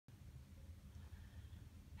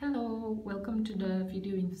Hello, welcome to the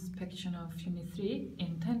video inspection of Unit 3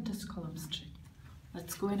 in 10 Tusculum Street.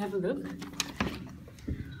 Let's go and have a look.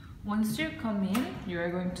 Once you come in, you are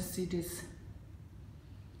going to see this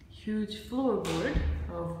huge floorboard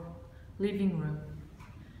of living room.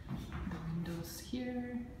 The windows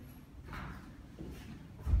here.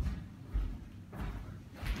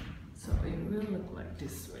 So it will look like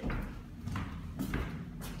this way.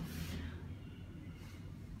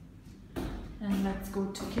 And let's go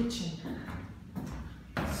to kitchen.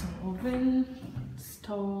 Some oven,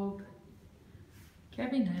 stove,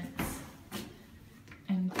 cabinets,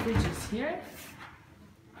 and fridges here.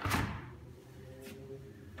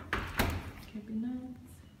 Cabinets.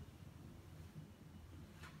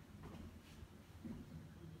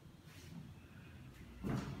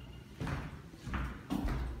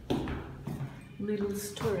 Little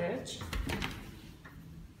storage.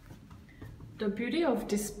 The beauty of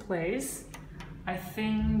this place, I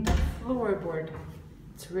think the floorboard,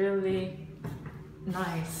 it's really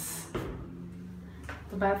nice.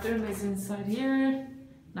 The bathroom is inside here,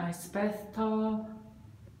 nice bathtub,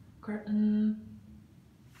 curtain.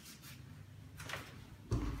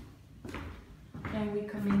 And we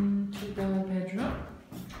come into the bedroom.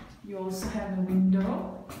 You also have a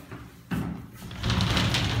window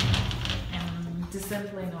and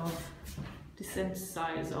decent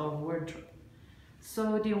size of wardrobe.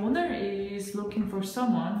 So the owner is looking for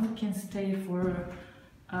someone who can stay for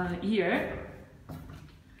a year.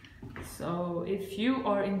 So if you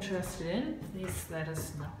are interested, please let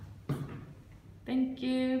us know. Thank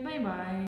you. Bye bye.